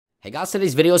Hey guys,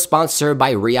 today's video is sponsored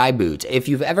by Reboot. If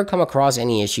you've ever come across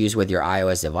any issues with your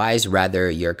iOS device, rather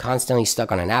you're constantly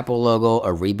stuck on an Apple logo,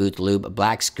 a reboot loop,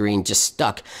 black screen, just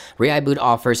stuck, Reboot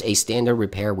offers a standard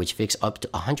repair which fixes up to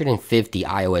 150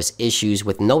 iOS issues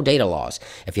with no data loss.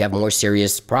 If you have more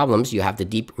serious problems, you have the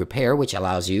deep repair, which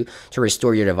allows you to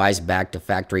restore your device back to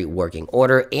factory working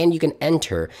order, and you can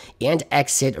enter and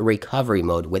exit recovery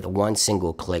mode with one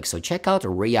single click. So check out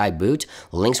Reboot.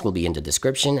 Links will be in the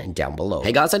description down below.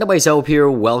 Hey guys, myself here,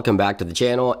 welcome back to the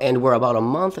channel, and we're about a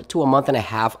month to a month and a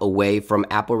half away from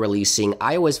Apple releasing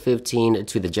iOS 15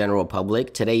 to the general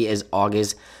public. Today is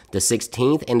August the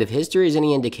 16th, and if history is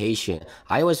any indication,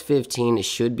 iOS 15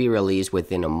 should be released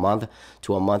within a month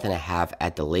to a month and a half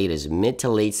at the latest, mid to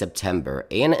late September.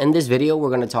 And in this video, we're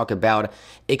going to talk about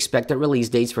expected release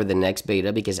dates for the next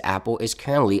beta, because Apple is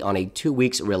currently on a 2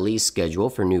 weeks release schedule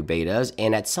for new betas,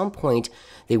 and at some point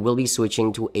they will be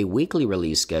switching to a weekly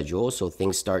release schedule, so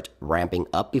things start ramping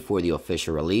up before the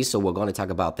official release. So we're going to talk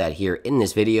about that here in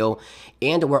this video,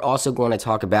 and we're also going to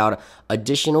talk about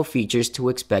additional features to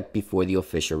expect before the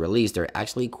official release. There are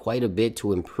actually quite a bit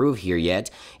to improve here yet,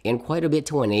 and quite a bit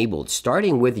to enable,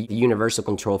 starting with the universal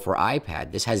control for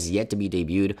iPad. This has yet to be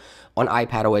debuted on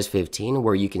iPadOS 15,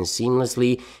 where you can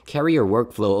seamlessly carry your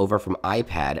workflow over from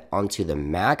iPad onto the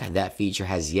Mac. That feature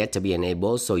has yet to be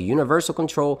enabled, so universal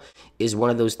control is one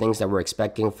of those things that we're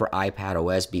expecting for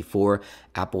iPadOS before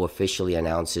Apple officially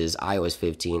announces iOS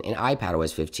 15 and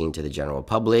iPadOS 15 to the general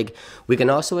public. We can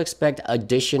also expect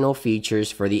additional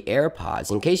features for the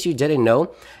AirPods. In case you didn't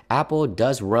know, Apple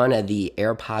does run the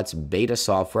AirPods beta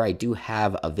software. I do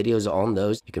have videos on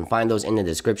those. You can find those in the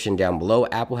description down below.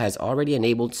 Apple has already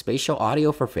enabled spatial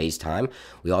audio for FaceTime.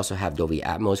 We also have Dolby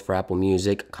Atmos for Apple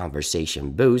Music,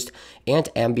 Conversation Boost, and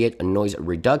ambient noise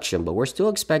reduction, but we're still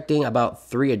expecting about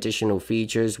 3 additional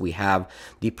features. We have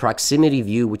the proximity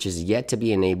view, which is yet to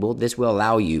be enabled. This will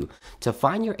allow you to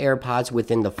find your AirPods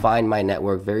within the Find My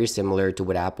network, very similar to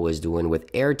what Apple is doing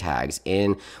with AirTags.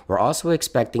 And we're also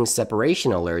expecting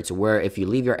separation alerts, where if you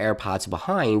leave your AirPods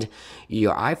behind,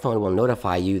 your iPhone will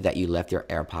notify you that you left your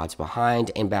AirPods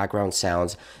behind. And background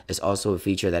sounds is also a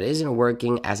feature that isn't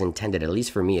working as intended, at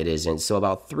least for me it isn't. So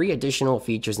about 3 additional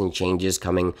features and changes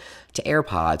coming to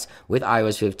AirPods with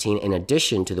iOS 15, in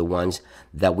addition to the ones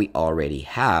that we already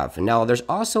have. Now, there's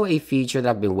also a feature that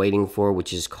I've been waiting for,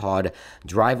 which is called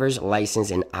driver's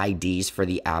license and IDs for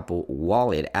the Apple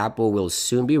Wallet. Apple will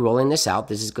soon be rolling this out.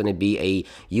 This is going to be a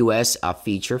US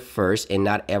feature first, and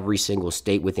not every single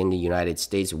state within the United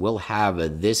States will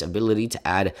have this ability to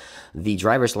add the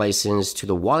driver's license to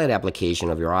the wallet application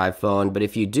of your iPhone. But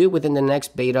if you do, within the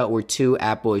next beta or 2,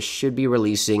 Apple should be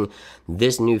releasing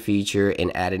this new feature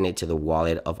and adding it to the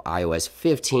wallet of iOS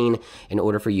 15 in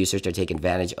order for users to take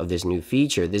advantage of this new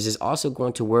feature. This is also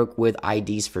going to work with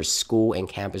IDs for school and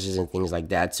campuses and things like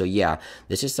that. So yeah,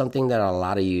 this is something that a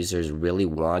lot of users really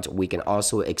want. We can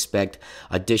also expect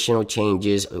additional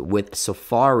changes with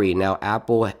Safari. Now,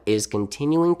 Apple is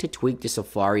continuing to tweak the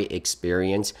Safari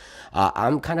experience.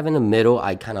 I'm kind of in the middle.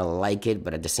 I kind of like it,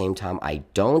 but at the same time, I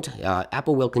don't.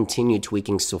 Apple will continue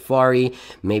tweaking Safari,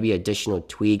 maybe additional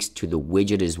tweaks to the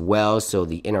widget as well, so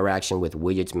the interaction with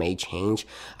widgets may change.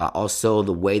 Also,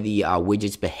 the way the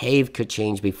widgets behave could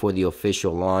change before the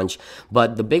official launch.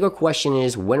 But the bigger question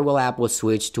is, when will Apple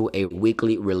switch to a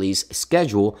weekly release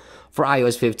schedule for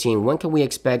iOS 15? When can we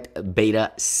expect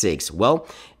beta 6? Well,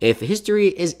 if history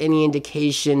is any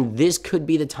indication, this could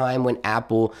be the time when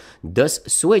Apple does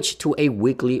switch to a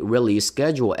weekly release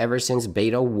schedule. Ever since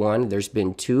beta 1, there's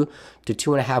been 2 to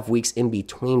 2.5 weeks in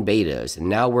between betas.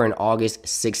 Now we're in August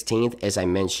 16th, as I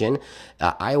mentioned.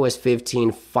 iOS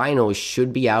 15 final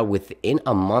should be out within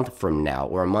a month from now,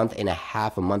 or a month and a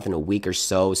half, a month and a week or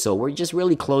so. So we're just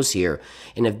really close here.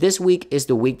 And if this week is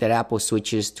the week that Apple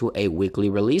switches to a weekly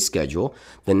release schedule,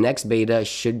 the next beta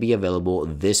should be available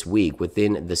this week,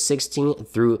 within the 16th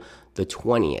through the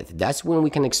 20th. That's when we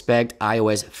can expect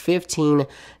iOS 15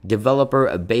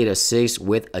 developer beta 6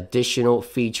 with additional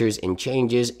features and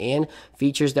changes, and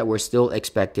features that we're still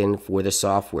expecting for the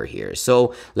software here.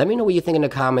 So let me know what you think in the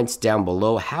comments down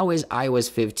below. How is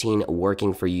iOS 15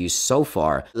 working for you so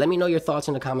far? Let me know your thoughts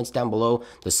in the comments down below.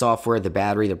 The software, the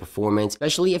battery, the performance,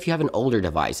 especially if you have an older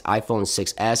device, iPhone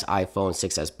 6s, iPhone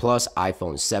 6s Plus,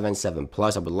 iPhone 7, 7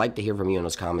 Plus. I would like to hear from you in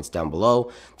those comments down below.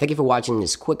 Thank you for watching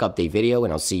this quick update video,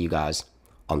 and I'll see you guys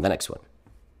on the next one.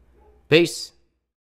 Peace.